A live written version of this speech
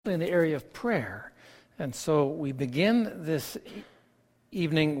in the area of prayer. And so we begin this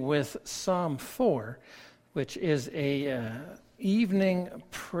evening with Psalm 4, which is a evening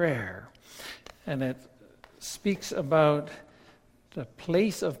prayer. And it speaks about the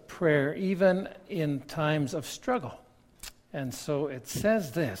place of prayer even in times of struggle. And so it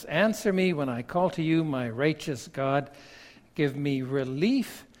says this: "Answer me when I call to you, my righteous God. Give me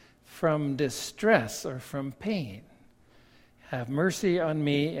relief from distress or from pain. Have mercy on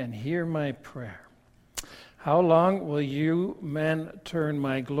me and hear my prayer. How long will you men turn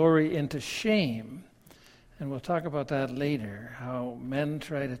my glory into shame?" And we'll talk about that later, how men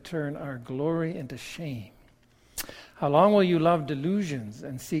try to turn our glory into shame. "How long will you love delusions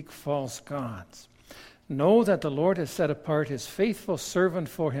and seek false gods? Know that the Lord has set apart his faithful servant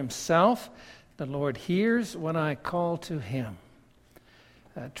for himself. The Lord hears when I call to him.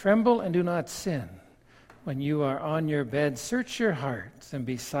 Tremble and do not sin. When you are on your bed, search your hearts and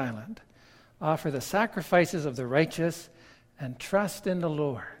be silent. Offer the sacrifices of the righteous and trust in the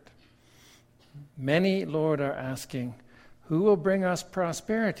Lord." Many, Lord, are asking, "Who will bring us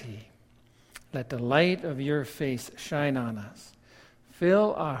prosperity?" Let the light of your face shine on us.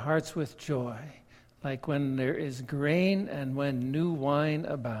 Fill our hearts with joy, like when there is grain and when new wine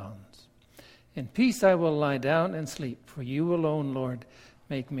abounds. In peace I will lie down and sleep, for you alone, Lord,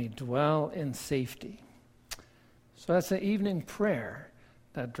 make me dwell in safety. So that's the evening prayer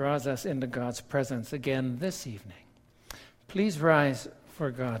that draws us into God's presence again this evening. Please rise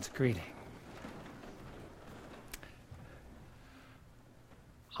for God's greeting.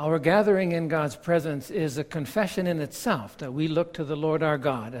 Our gathering in God's presence is a confession in itself that we look to the Lord our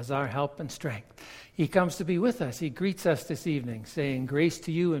God as our help and strength. He comes to be with us. He greets us this evening, saying, "Grace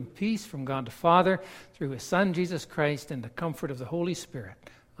to you and peace from God the Father, through his Son, Jesus Christ, and the comfort of the Holy Spirit.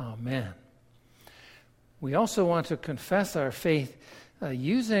 Amen." We also want to confess our faith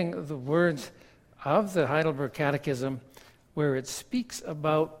using the words of the Heidelberg Catechism, where it speaks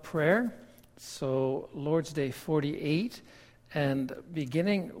about prayer. So Lord's Day 48, and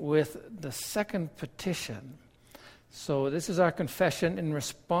beginning with the second petition. So this is our confession in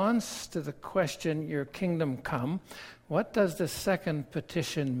response to the question, "Your kingdom come." What does the second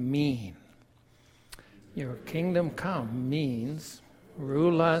petition mean? Your kingdom come means,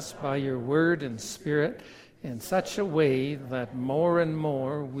 rule us by your word and spirit in such a way that more and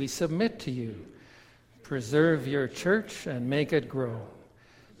more we submit to you. Preserve your church and make it grow.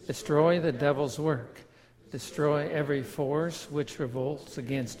 Destroy the devil's work. Destroy every force which revolts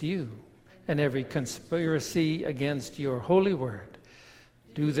against you and every conspiracy against your holy word.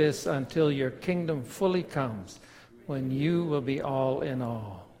 Do this until your kingdom fully comes, when you will be all in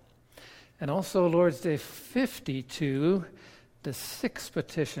all. And also Lord's Day 52, the sixth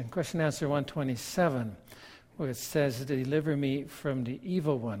petition, question answer 127, where it says, "Deliver me from the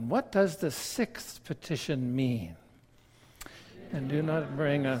evil one." What does the sixth petition mean? "And do not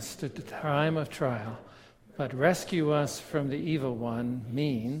bring us to the time of trial, but rescue us from the evil one,"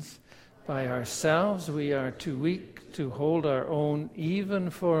 means, by ourselves we are too weak to hold our own even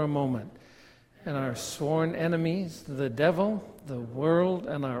for a moment. And our sworn enemies, the devil, the world,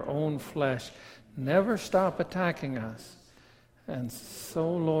 and our own flesh, never stop attacking us. And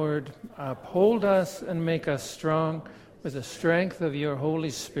so, Lord, uphold us and make us strong with the strength of your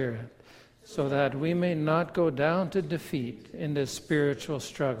Holy Spirit, so that we may not go down to defeat in this spiritual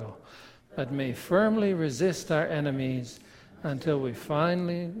struggle, but may firmly resist our enemies until we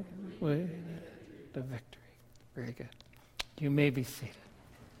finally win the victory. Very good. You may be seated.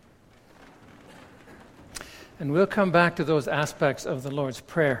 And we'll come back to those aspects of the Lord's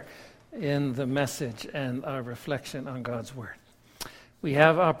Prayer in the message and our reflection on God's Word. We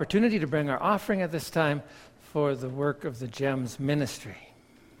have opportunity to bring our offering at this time for the work of the GEMS ministry.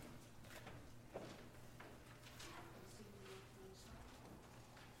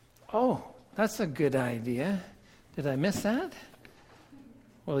 Oh, that's a good idea. Did I miss that?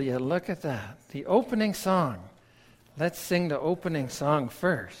 Well, yeah, look at that. The opening song. Let's sing the opening song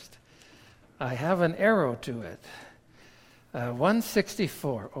first. I have an arrow to it.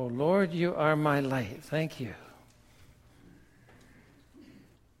 164. "O Lord, you are my light." Thank you.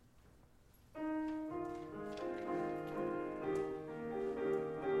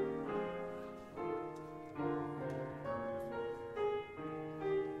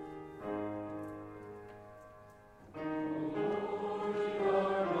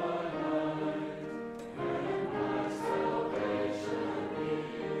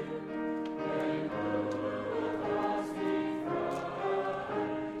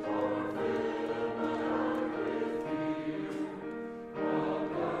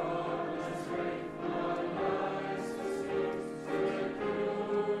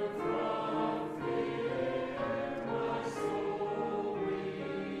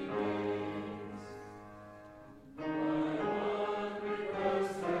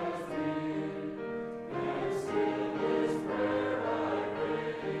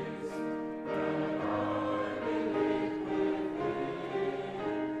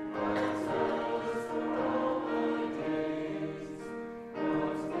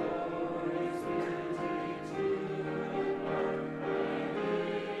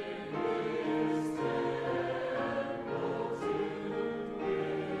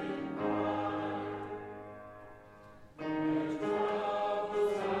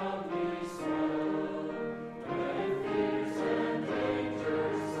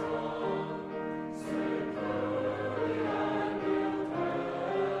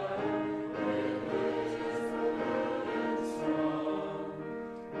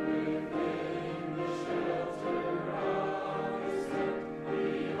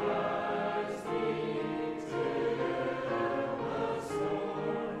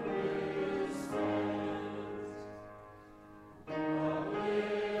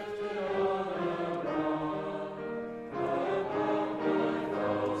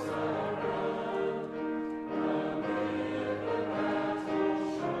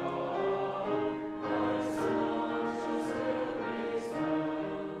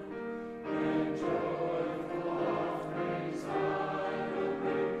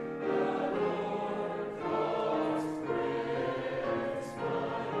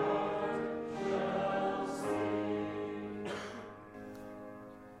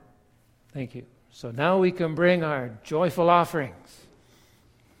 Thank you. So now we can bring our joyful offerings.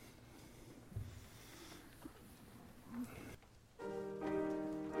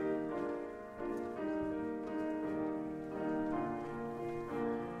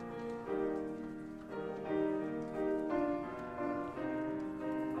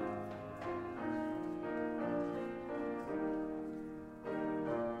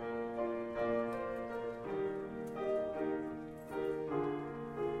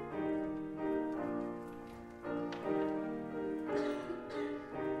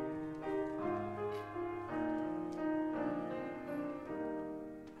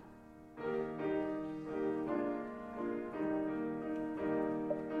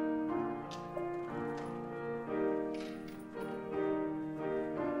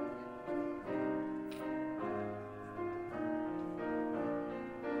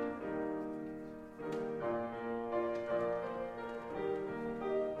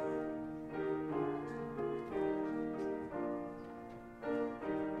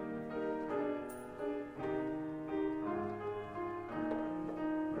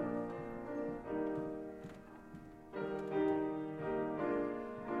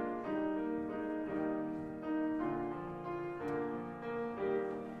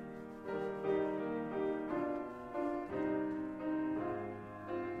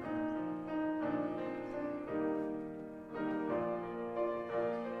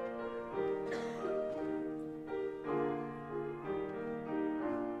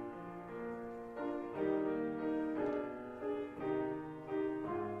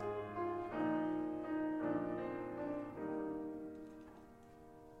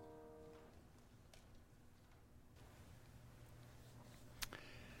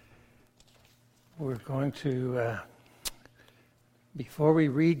 We're going to, before we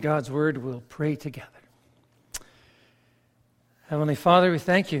read God's Word, we'll pray together. Heavenly Father, we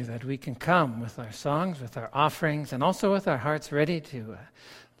thank you that we can come with our songs, with our offerings, and also with our hearts ready to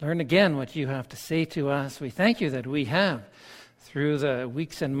learn again what you have to say to us. We thank you that we have, through the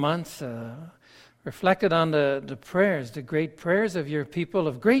weeks and months, reflected on the prayers, the great prayers of your people,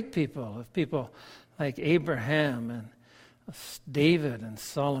 of great people, of people like Abraham and David and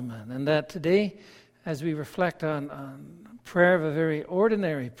Solomon, and that today, as we reflect on prayer of a very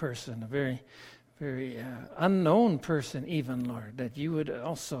ordinary person, a very unknown person even, Lord, that you would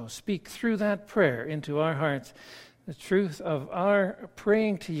also speak through that prayer into our hearts the truth of our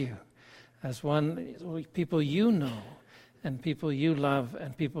praying to you as one people you know and people you love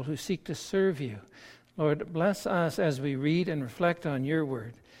and people who seek to serve you. Lord, bless us as we read and reflect on your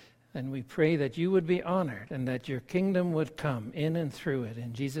word. And we pray that you would be honored and that your kingdom would come in and through it.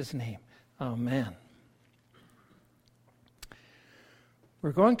 In Jesus' name, amen.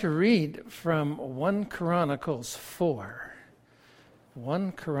 We're going to read from 1 Chronicles 4.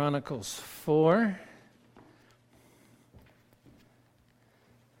 1 Chronicles 4.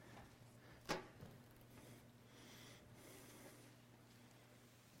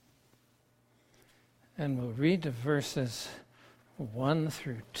 And we'll read the verses 1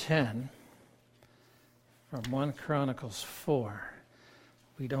 through 10 from 1 Chronicles 4.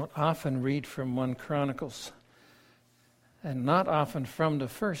 We don't often read from 1 Chronicles, and not often from the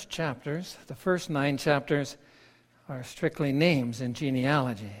first chapters. The first 9 chapters are strictly names and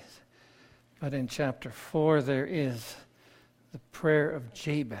genealogies. But in chapter 4 there is the prayer of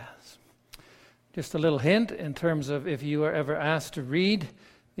Jabez. Just a little hint in terms of if you are ever asked to read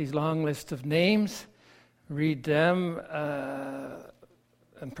these long lists of names, read them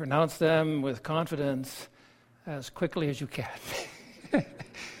and pronounce them with confidence as quickly as you can.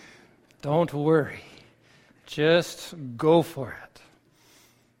 Don't worry. Just go for it.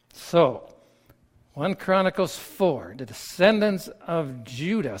 So, 1 Chronicles 4, the descendants of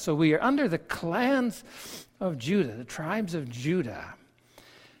Judah. So we are under the clans of Judah, the tribes of Judah.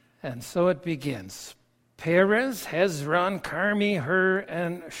 And so it begins. Perez, Hezron, Carmi, Hur,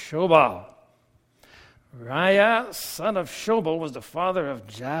 and Shobal. Raiah, son of Shobal, was the father of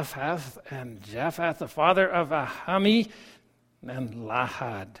Japhath, and Japhath the father of Ahami and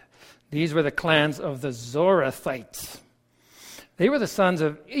Lahad. These were the clans of the Zorathites. They were the sons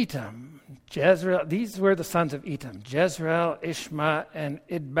of Etam. These were the sons of Etam: Jezreel, Ishma, and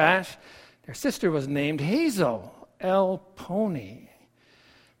Idbash. Their sister was named Hazel, Elponi.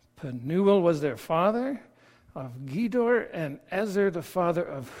 Penuel was their father of Gedor, and Ezer the father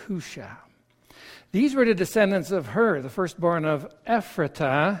of Husha. These were the descendants of Hur, the firstborn of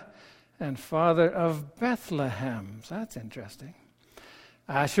Ephratah, and father of Bethlehem. So that's interesting.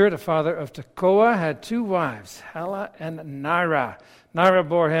 Asher, the father of Tekoa, had 2 wives, Helah and Nara. Nara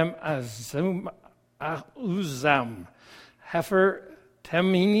bore him Uzam, Hefer,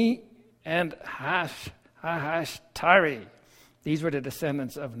 Temini, and Ahashtari. These were the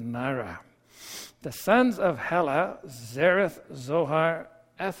descendants of Nara. The sons of Hela, Zereth, Zohar,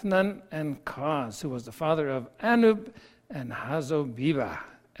 Ethnan, and Koz, who was the father of Anub and Hazobibah,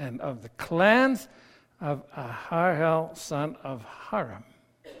 and of the clans of Aharhel, son of Haram.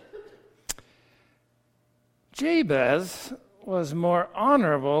 Jabez was more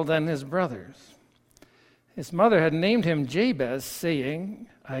honorable than his brothers. His mother had named him Jabez, saying,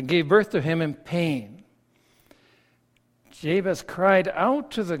 I gave birth to him in pain. Jabez cried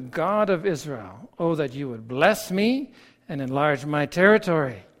out to the God of Israel, Oh, that you would bless me and enlarge my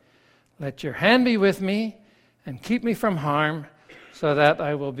territory. Let your hand be with me and keep me from harm, so that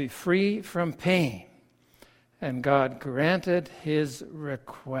I will be free from pain. And God granted his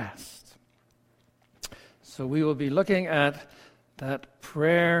request. So we will be looking at that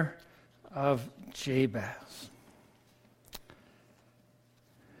prayer of Jabez.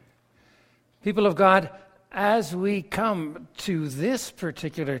 People of God, as we come to this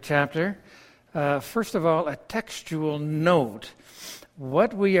particular chapter, first of all, a textual note.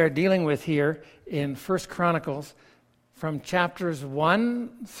 What we are dealing with here in 1 Chronicles from chapters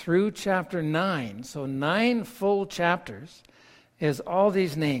 1 through chapter 9, so 9 full chapters, is all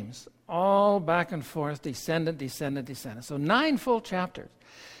these names, all back and forth, descendant, descendant, descendant. So 9 full chapters.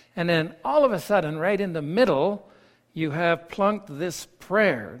 And then all of a sudden, right in the middle, you have plunked this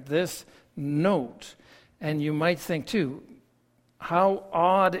prayer, this note. And you might think, too, how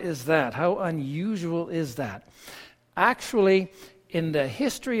odd is that? How unusual is that? Actually, in the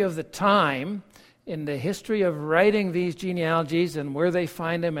history of the time, in the history of writing these genealogies and where they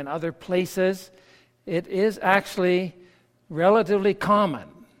find them in other places, it is actually relatively common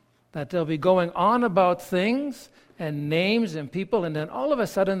that they'll be going on about things and names and people, and then all of a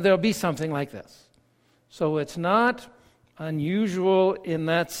sudden there'll be something like this. So it's not unusual in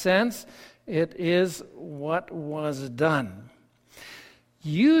that sense. It is what was done.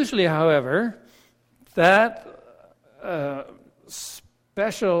 Usually, however, that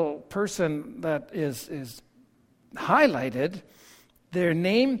special person that is highlighted, their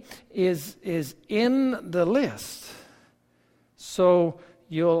name is in the list. So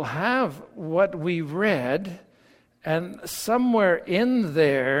you'll have what we read, and somewhere in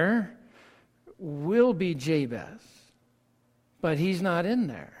there will be Jabez, but he's not in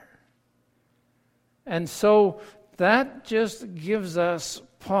there. And so that just gives us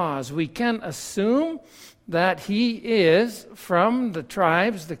pause. We can assume that he is from the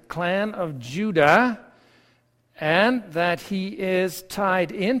tribes, the clan of Judah, and that he is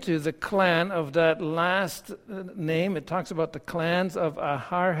tied into the clan of that last name. It talks about the clans of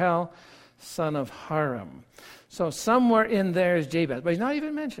Aharhel, son of Haram. So somewhere in there is Jabez, but he's not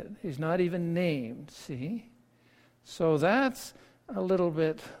even mentioned. He's not even named, see? So that's a little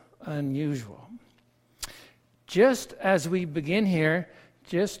bit unusual. Just as we begin here,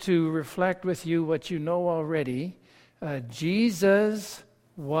 just to reflect with you what you know already, Jesus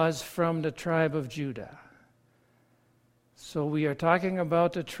was from the tribe of Judah. So we are talking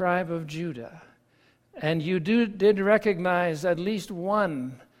about the tribe of Judah. And you did recognize at least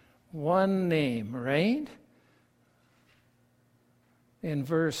one name, right? In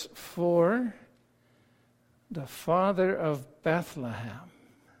verse 4, the father of Bethlehem.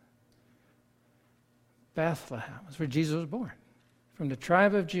 Bethlehem is where Jesus was born. From the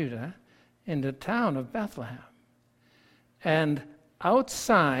tribe of Judah in the town of Bethlehem. And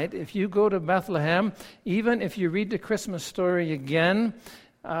outside, if you go to Bethlehem, even if you read the Christmas story again,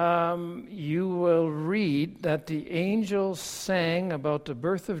 you will read that the angels sang about the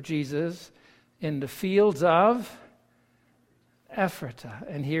birth of Jesus in the fields of Ephratah.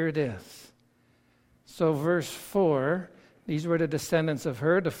 And here it is. So verse 4, these were the descendants of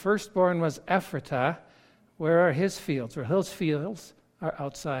her. The firstborn was Ephratah. Where are his fields? Well, his fields are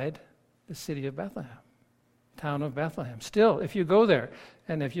outside the city of Bethlehem, town of Bethlehem. Still, if you go there,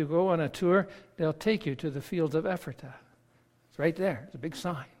 and if you go on a tour, they'll take you to the fields of Ephratah. It's right there. It's a big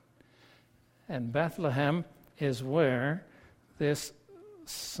sign. And Bethlehem is where this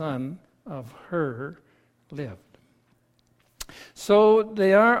son of her lived. So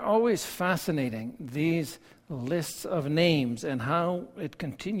they are always fascinating, these lists of names and how it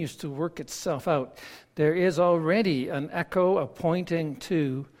continues to work itself out. There is already an echo pointing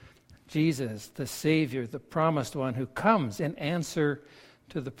to Jesus, the Savior, the promised one who comes in answer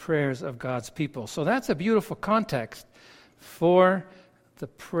to the prayers of God's people. So that's a beautiful context for the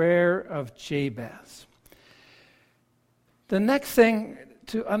prayer of Jabez. The next thing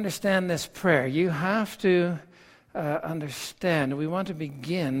to understand this prayer, you have to understand, we want to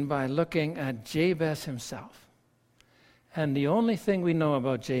begin by looking at Jabez himself. And the only thing we know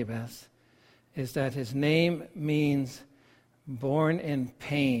about Jabez is that his name means born in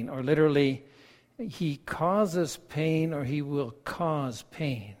pain, or literally, he causes pain or he will cause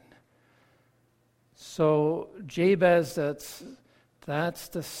pain. So Jabez, that's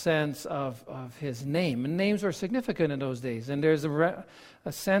the sense of his name. And names were significant in those days, and there's a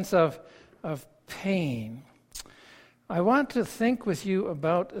sense of pain. I want to think with you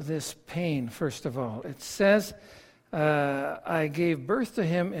about this pain, first of all. It says, I gave birth to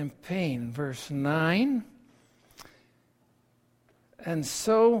him in pain, verse 9. And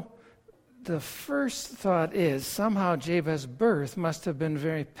so the first thought is somehow Jabez's birth must have been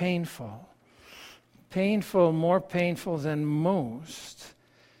very painful. Painful, more painful than most,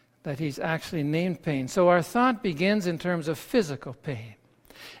 that he's actually named pain. So our thought begins in terms of physical pain.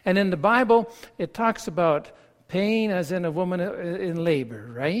 And in the Bible, it talks about pain as in a woman in labor,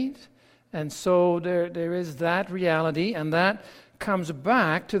 right? And so there is that reality, and that comes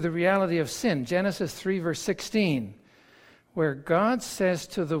back to the reality of sin. Genesis 3, verse 16, where God says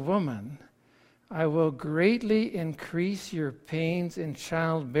to the woman, I will greatly increase your pains in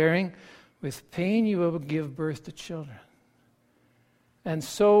childbearing. With pain you will give birth to children. And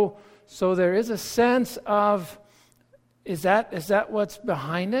so there is a sense of, is that what's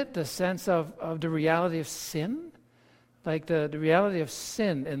behind it? The sense of the reality of sin? Like the reality of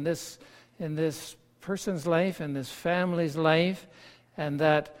sin in this person's life, in this family's life, and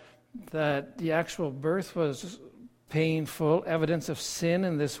that the actual birth was painful, evidence of sin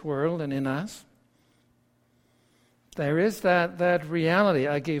in this world and in us. There is that reality.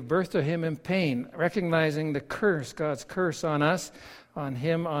 I gave birth to him in pain, recognizing the curse, God's curse on us, on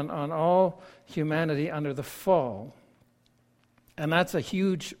him, on all humanity under the fall. And that's a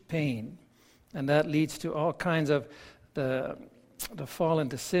huge pain. And that leads to all kinds of, the fall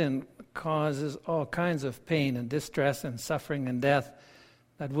into sin causes all kinds of pain and distress and suffering and death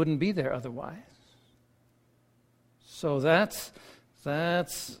that wouldn't be there otherwise. So that's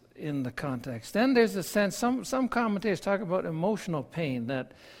in the context. Then there's a sense, some commentators talk about emotional pain,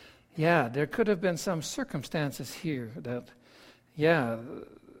 that, there could have been some circumstances here that,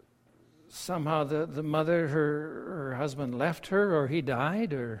 somehow the mother, her husband left her, or he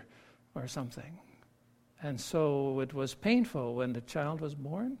died, or something. And so it was painful when the child was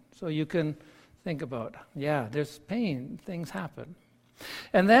born. So you can think about, there's pain, things happen.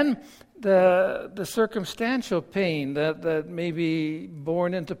 And then the circumstantial pain that may be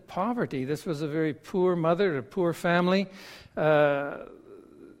born into poverty. This was a very poor mother, a poor family, and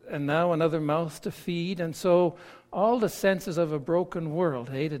now another mouth to feed. And so all the senses of a broken world,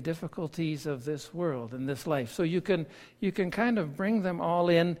 the difficulties of this world and this life. So you can kind of bring them all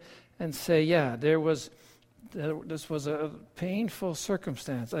in and say, this was a painful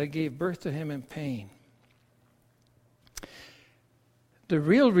circumstance. I gave birth to him in pain. The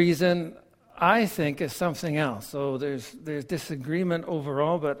real reason, I think, is something else. So there's disagreement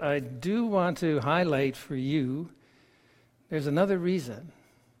overall, but I do want to highlight for you, there's another reason.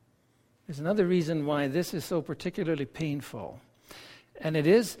 There's another reason why this is so particularly painful. And it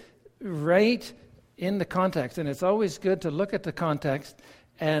is right in the context. And it's always good to look at the context.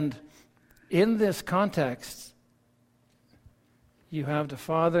 And in this context, you have the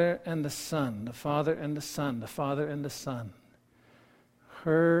Father and the Son, the Father and the Son, the Father and the Son.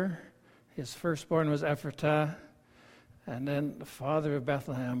 His firstborn was Ephratah, and then the father of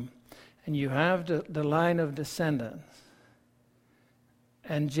Bethlehem. And you have the line of descendants.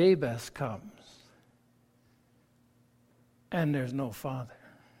 And Jabez comes, and there's no father.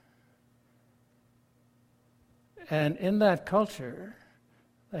 And in that culture,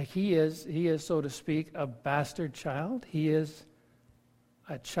 like he is, so to speak, a bastard child. He is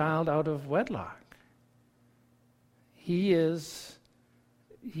a child out of wedlock. He has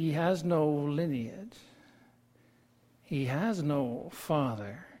no lineage. He has no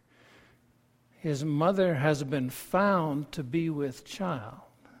father. His mother has been found to be with child.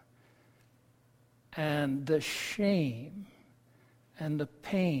 And the shame and the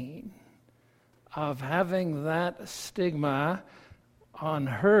pain of having that stigma on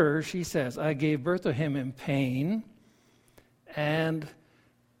her, she says, I gave birth to him in pain, and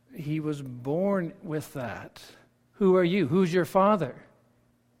he was born with that. Who are you? Who's your father?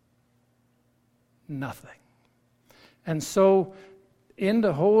 Nothing. And so in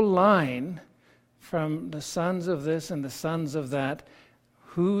the whole line, from the sons of this and the sons of that,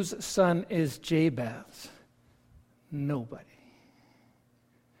 whose son is Jabez? Nobody.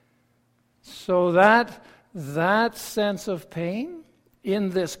 So that sense of pain in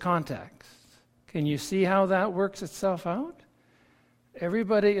this context, can you see how that works itself out?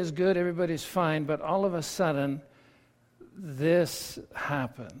 Everybody is good, everybody's fine, but all of a sudden, this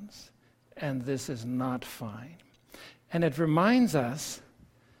happens. and this is not fine. And it reminds us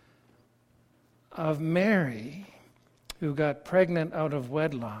of Mary, who got pregnant out of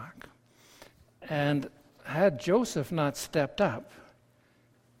wedlock, and had Joseph not stepped up,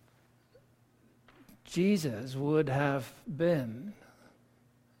 Jesus would have been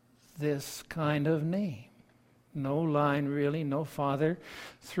this kind of name. No line really, no father.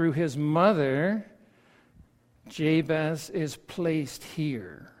 Through his mother, Jabez is placed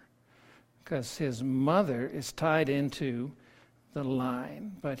here because his mother is tied into the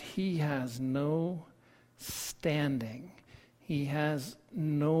line, but he has no standing. He has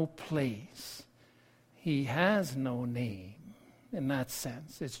no place. He has no name in that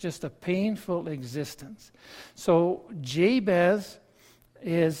sense. It's just a painful existence. So Jabez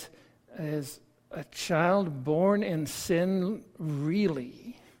is a child born in sin,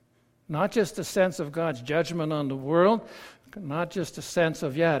 really. Not just a sense of God's judgment on the world, not just a sense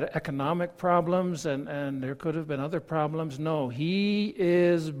of, economic problems and there could have been other problems. No, he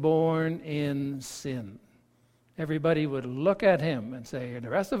is born in sin. Everybody would look at him and say, the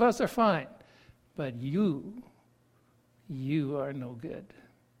rest of us are fine, but you are no good.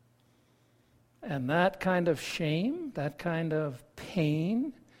 And that kind of shame, that kind of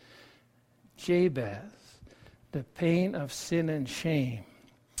pain, Jabez, the pain of sin and shame.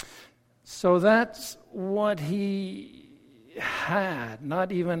 So that's what he had,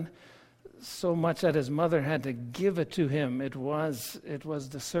 not even so much that his mother had to give it to him. It was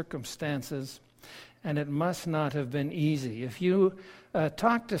the circumstances, and it must not have been easy. If you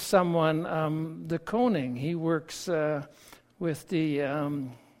talk to someone, the Koning, he works with the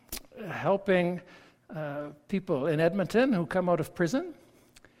helping people in Edmonton who come out of prison.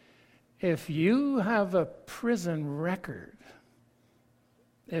 If you have a prison record,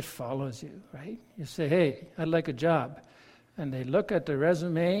 it follows you, right? You say, hey, I'd like a job. And they look at the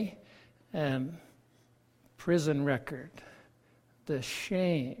resume and prison record, the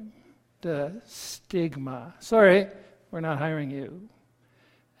shame, the stigma. Sorry, we're not hiring you.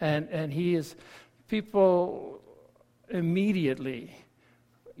 And people immediately,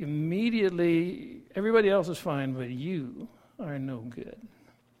 everybody else is fine, but you are no good.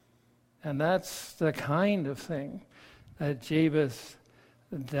 And that's the kind of thing that Jabez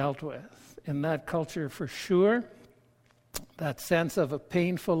dealt with in that culture for sure. That sense of a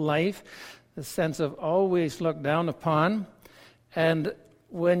painful life, the sense of always looked down upon. And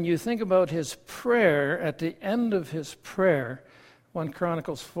when you think about his prayer, at the end of his prayer, 1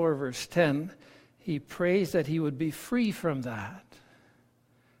 Chronicles 4 verse 10, he prays that he would be free from that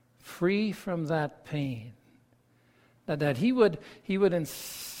pain. That he would in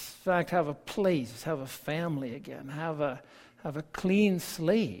fact have a place, have a family again, have a clean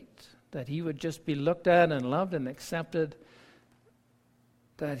slate, that he would just be looked at and loved and accepted,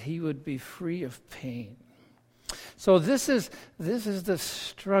 that he would be free of pain. So this is the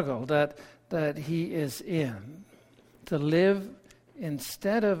struggle that he is in, to live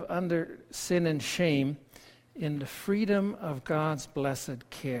instead of under sin and shame in the freedom of God's blessed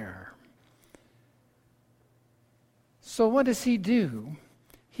care. So what does he do?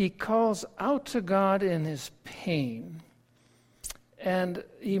 He calls out to God in his pain, and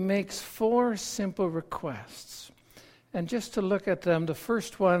he makes 4 simple requests. And just to look at them, the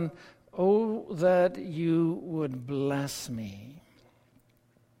first one, oh, that you would bless me.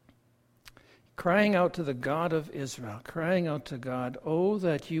 Crying out to the God of Israel, crying out to God, oh,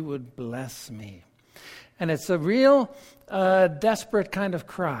 that you would bless me. And it's a real desperate kind of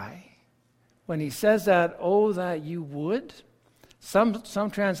cry. When he says that, oh, that you would.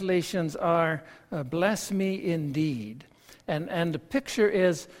 Some translations are, bless me indeed. And the picture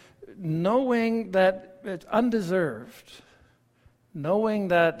is knowing that it's undeserved. Knowing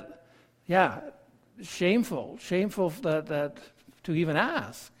that, shameful that to even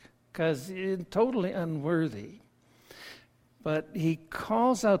ask, because it's totally unworthy. But he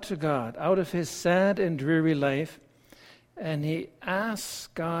calls out to God out of his sad and dreary life, and he asks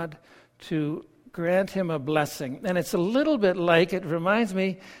God to grant him a blessing. And it's a little bit like, it reminds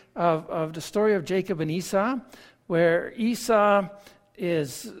me of the story of Jacob and Esau, where Esau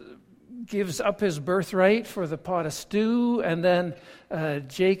gives up his birthright for the pot of stew, and then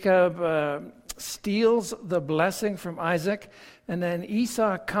Jacob steals the blessing from Isaac, and then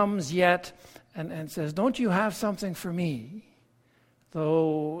Esau comes yet and says, don't you have something for me?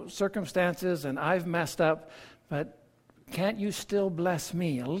 Though circumstances and I've messed up, but can't you still bless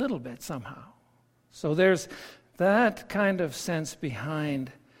me a little bit somehow? So there's that kind of sense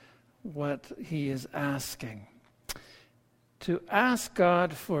behind what he is asking. To ask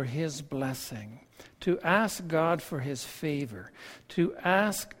God for his blessing, to ask God for his favor, to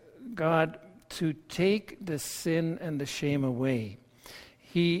ask God to take the sin and the shame away.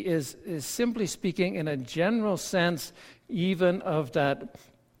 He is simply speaking in a general sense, even of that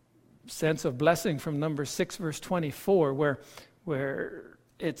sense of blessing from Numbers 6, verse 24, where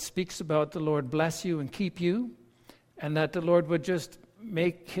it speaks about the Lord bless you and keep you, and that the Lord would just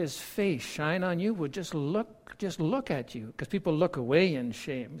make his face shine on you, would just look at you, because people look away in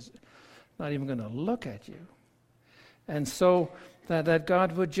shame. It's not even going to look at you. And so that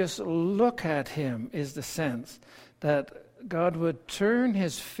God would just look at him is the sense, that God would turn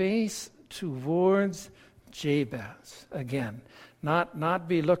his face towards Jabez again. Not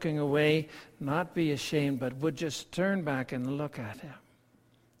be looking away, not be ashamed, but would just turn back and look at him.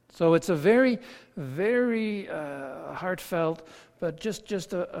 So it's a very, very heartfelt, but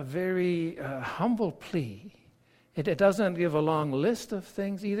just a very humble plea. It doesn't give a long list of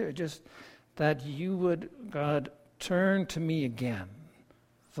things either. Just that you would, God, turn to me again,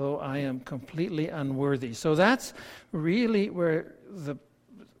 though I am completely unworthy. So that's really where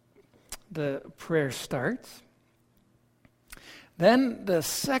the prayer starts. Then the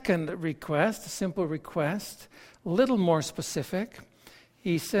second request, a simple request, a little more specific.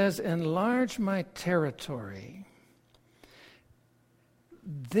 He says, enlarge my territory.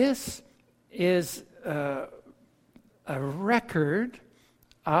 This is a record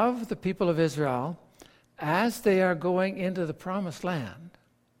of the people of Israel as they are going into the promised land.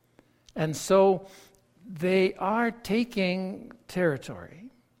 And so they are taking territory,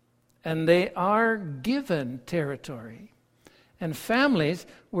 and they are given territory. And families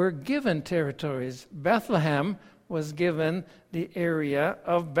were given territories. Bethlehem was given the area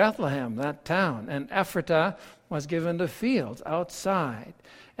of Bethlehem, that town, and Ephratah was given the fields outside.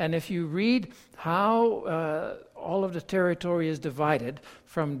 And if you read how all of the territory is divided,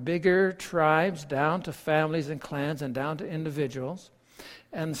 from bigger tribes down to families and clans and down to individuals.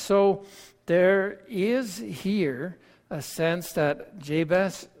 And so there is here a sense that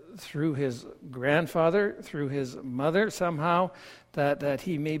Jabez, through his grandfather, through his mother somehow, that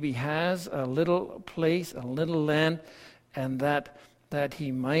he maybe has a little place, a little land, and that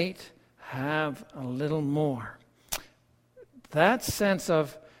he might have a little more. That sense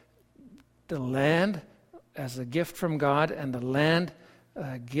of the land as a gift from God and the land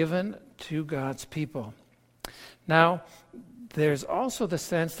given to God's people. Now, there's also the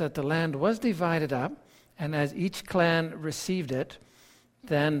sense that the land was divided up, and as each clan received it,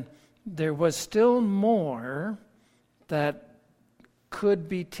 then there was still more that could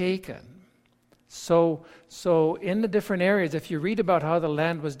be taken. So in the different areas, if you read about how the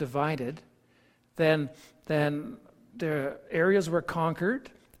land was divided, then the areas were conquered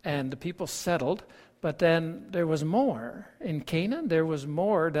and the people settled, but then there was more. In Canaan, there was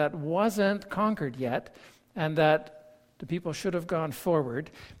more that wasn't conquered yet, and that the people should have gone forward.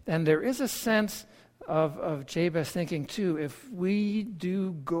 And there is a sense of Jabez thinking too, if we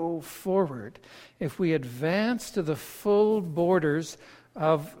do go forward, if we advance to the full borders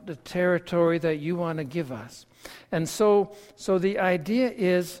of the territory that you want to give us. And so the idea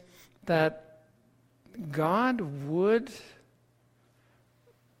is that God would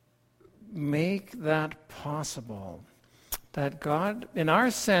make that possible. That God, in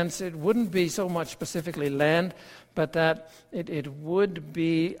our sense, it wouldn't be so much specifically land, but that it would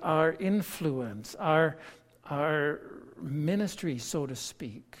be our influence, our ministry, so to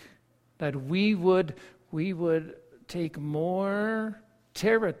speak. That we would take more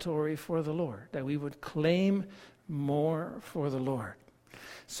territory for the Lord, that we would claim more for the Lord.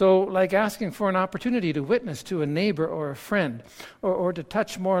 So like asking for an opportunity to witness to a neighbor or a friend, or to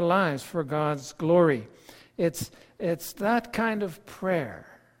touch more lives for God's glory. It's that kind of prayer,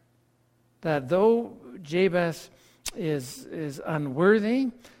 that though Jabez is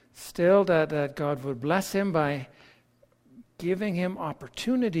unworthy, still that God would bless him by giving him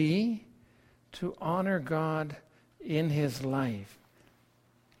opportunity to honor God in his life.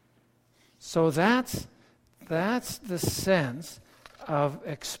 So that's the sense of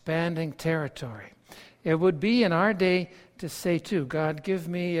expanding territory. It would be in our day to say too, God, give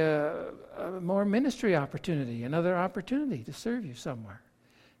me a more ministry opportunity, another opportunity to serve you somewhere.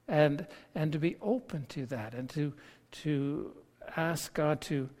 And to be open to that, and to ask God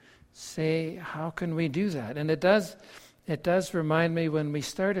to say, how can we do that? And it does remind me when we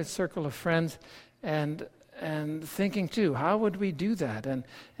started Circle of Friends, and thinking too, how would we do that?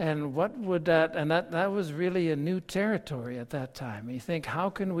 And what would that, and that was really a new territory at that time. You think,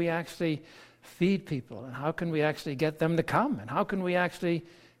 how can we actually feed people? And how can we actually get them to come? And how can we actually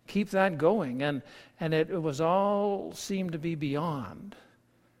keep that going? And it was all seemed to be beyond.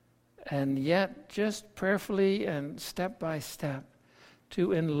 And yet, just prayerfully and step by step,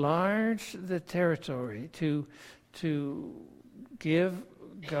 to enlarge the territory, to give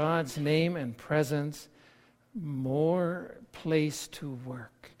God's name and presence more place to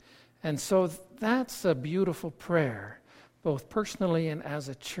work. And so that's a beautiful prayer, both personally and as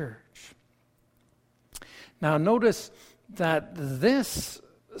a church. Now notice that this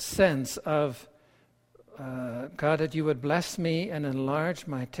sense of God, that you would bless me and enlarge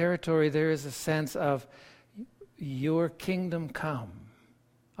my territory, there is a sense of your kingdom come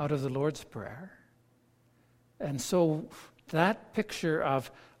out of the Lord's Prayer. And so that picture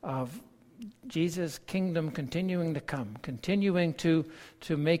of Jesus' kingdom continuing to come, continuing to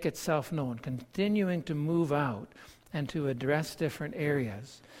make itself known, continuing to move out and to address different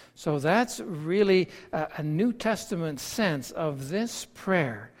areas. So that's really a New Testament sense of this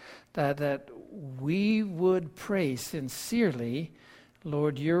prayer, that we would pray sincerely,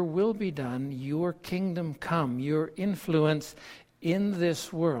 Lord, your will be done, your kingdom come, your influence in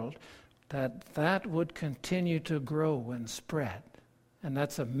this world, that would continue to grow and spread. And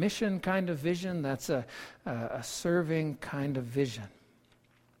that's a mission kind of vision, that's a serving kind of vision.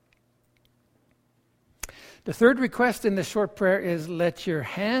 The third request in the short prayer is, let your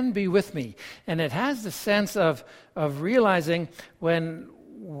hand be with me. And it has the sense of realizing when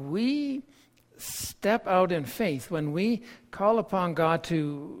we step out in faith, when we call upon God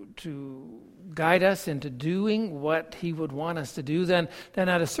to guide us into doing what he would want us to do, then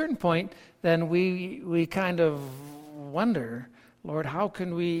at a certain point, then we kind of wonder, Lord, how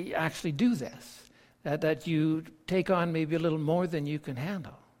can we actually do this? That you take on maybe a little more than you can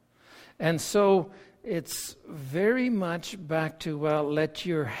handle. And so it's very much back to, well, let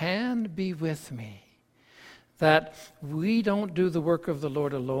your hand be with me. That we don't do the work of the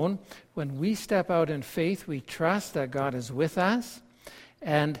Lord alone. When we step out in faith, we trust that God is with us,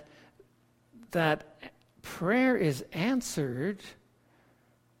 and that prayer is answered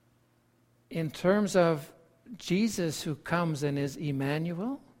in terms of Jesus who comes and is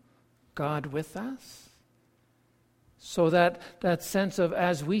Emmanuel, God with us. So that sense of,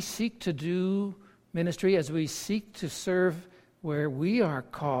 as we seek to do ministry, as we seek to serve where we are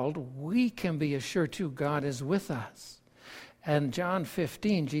called, we can be assured too God is with us. And John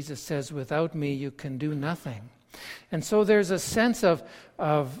 15, Jesus says, without me you can do nothing. And so there's a sense of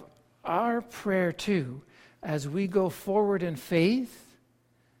our prayer too, as we go forward in faith,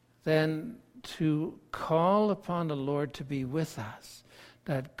 then to call upon the Lord to be with us.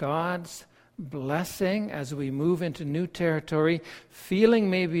 That God's blessing as we move into new territory,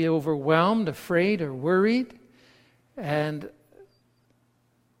 feeling maybe overwhelmed, afraid, or worried, and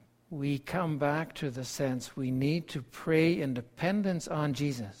we come back to the sense we need to pray in dependence on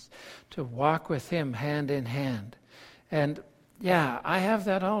Jesus, to walk with him hand in hand. And yeah, I have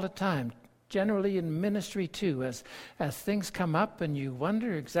that all the time, generally in ministry too, as things come up and you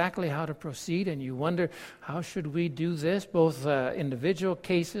wonder exactly how to proceed, and you wonder, how should we do this, both individual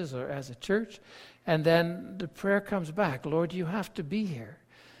cases or as a church? And then the prayer comes back, Lord, you have to be here.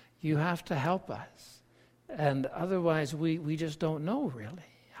 You have to help us. And otherwise we just don't know really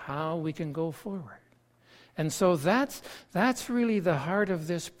how we can go forward. And so that's really the heart of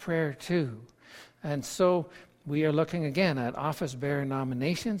this prayer too. And so we are looking again at office bearer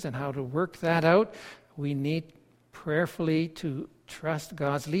nominations and how to work that out. We need prayerfully to trust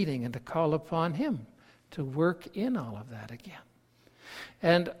God's leading and to call upon him to work in all of that again.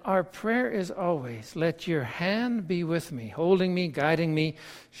 And our prayer is always, let your hand be with me, holding me, guiding me,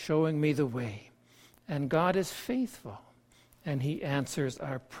 showing me the way. And God is faithful, and he answers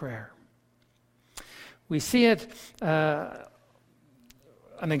our prayer. We see it, an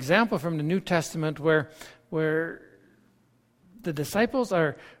example from the New Testament where the disciples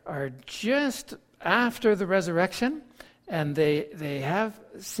are just after the resurrection, and they have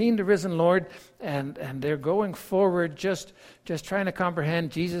seen the risen Lord, and they're going forward just trying to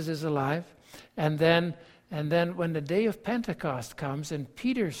comprehend Jesus is alive. And then when the day of Pentecost comes and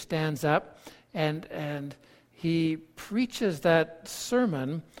Peter stands up and he preaches that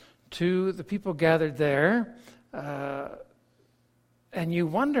sermon to the people gathered there, and you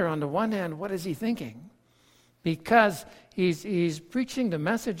wonder on the one hand, what is he thinking? Because he's preaching the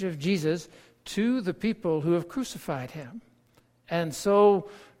message of Jesus to the people who have crucified him. And so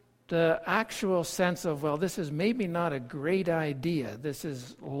the actual sense of, well, this is maybe not a great idea. This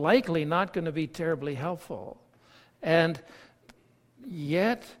is likely not going to be terribly helpful. And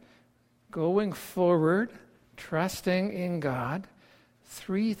yet, going forward, trusting in God,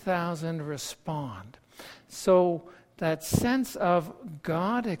 3,000 respond. So that sense of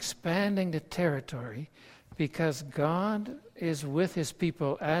God expanding the territory, because God is with his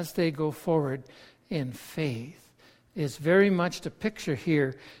people as they go forward in faith. is very much the picture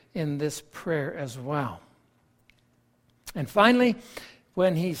here in this prayer as well. And finally,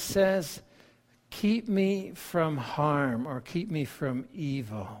 when he says, keep me from harm or keep me from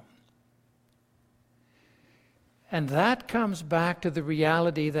evil. And that comes back to the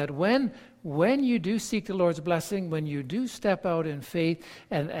reality that when you do seek the Lord's blessing, when you do step out in faith,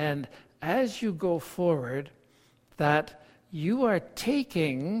 and as you go forward, that you are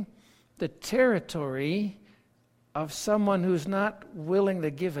taking the territory of someone who's not willing to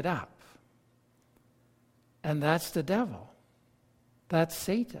give it up. And that's the devil. That's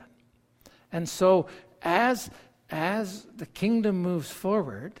Satan. And so as the kingdom moves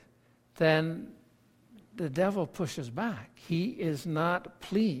forward, then the devil pushes back. He is not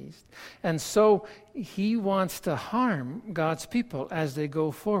pleased. And so he wants to harm God's people as they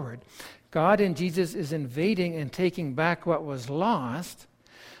go forward. God in Jesus is invading and taking back what was lost,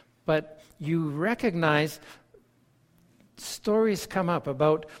 but you recognize stories come up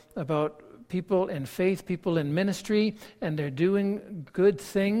about people in faith, people in ministry, and they're doing good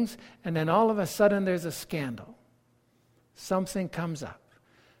things, and then all of a sudden there's a scandal. Something comes up.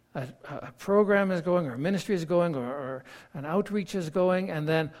 A program is going, or a ministry is going, or an outreach is going, and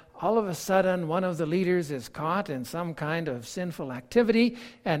then all of a sudden one of the leaders is caught in some kind of sinful activity,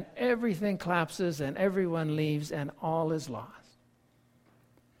 and everything collapses, and everyone leaves, and all is lost.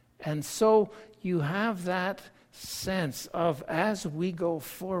 And so you have that sense of, as we go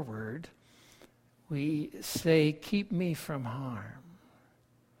forward, we say, keep me from harm.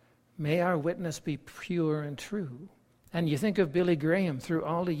 May our witness be pure and true. And you think of Billy Graham through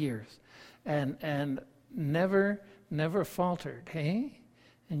all the years, and never faltered, hey?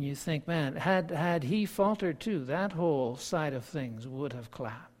 And you think, man, had he faltered too, that whole side of things would have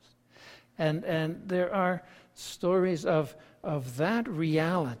collapsed. And there are stories of that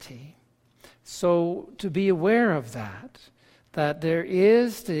reality. So to be aware of that there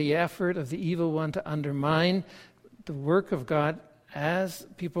is the effort of the evil one to undermine the work of God as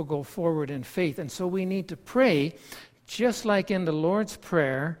people go forward in faith. And so we need to pray, just like in the Lord's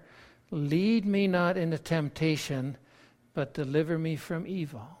Prayer, lead me not into temptation, but deliver me from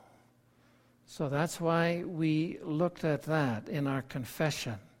evil. So that's why we looked at that in our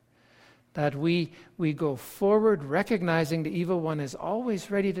confession, that we go forward recognizing the evil one is always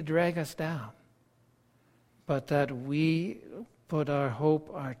ready to drag us down, but that we put our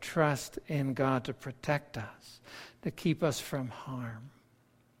hope, our trust in God to protect us, to keep us from harm.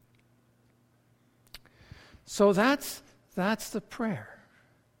 So that's the prayer.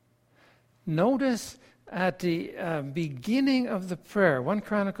 Notice at the beginning of the prayer, 1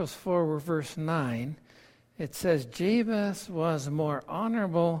 Chronicles 4, verse 9, it says, Jabez was more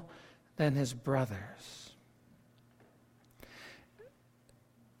honorable than his brothers.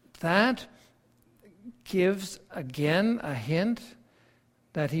 That gives, again, a hint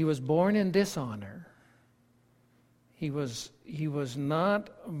that he was born in dishonor. He was not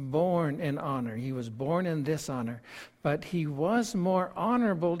born in honor. He was born in dishonor. But he was more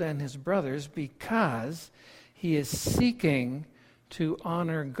honorable than his brothers because he is seeking to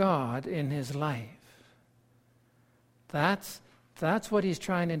honor God in his life. That's what he's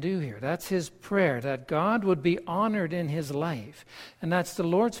trying to do here. That's his prayer, that God would be honored in his life. And that's the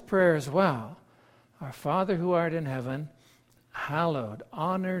Lord's Prayer as well. Our Father who art in heaven, hallowed,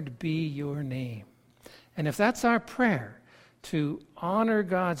 honored be your name. And if that's our prayer, to honor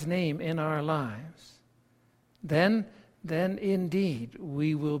God's name in our lives, then indeed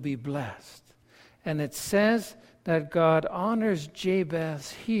we will be blessed. And it says that God honors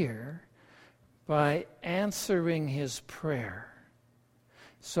Jabez here by answering his prayer.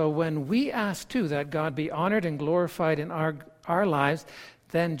 So when we ask too that God be honored and glorified in our lives,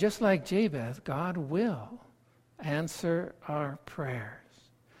 then just like Jabez, God will answer our prayers.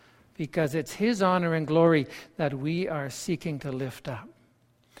 Because it's his honor and glory that we are seeking to lift up.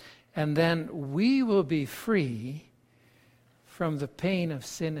 And then we will be free from the pain of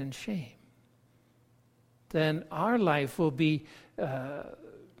sin and shame. Then our life will be our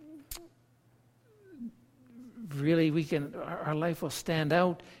life will stand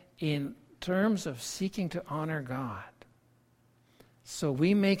out in terms of seeking to honor God. So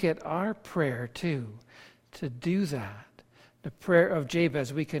we make it our prayer too to do that. The prayer of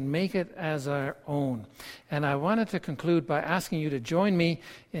Jabez, we can make it as our own. And I wanted to conclude by asking you to join me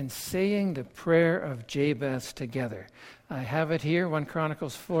in saying the prayer of Jabez together. I have it here, 1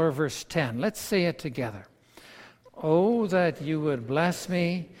 Chronicles 4, verse 10. Let's say it together. Oh, that you would bless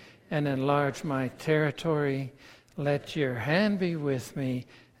me and enlarge my territory. Let your hand be with me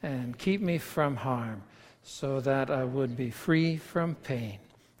and keep me from harm, so that I would be free from pain.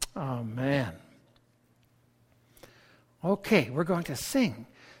 Amen. Okay, we're going to sing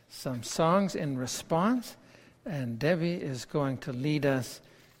some songs in response, and Debbie is going to lead us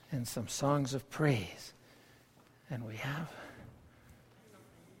in some songs of praise. And we have?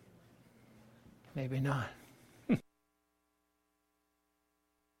 Maybe not.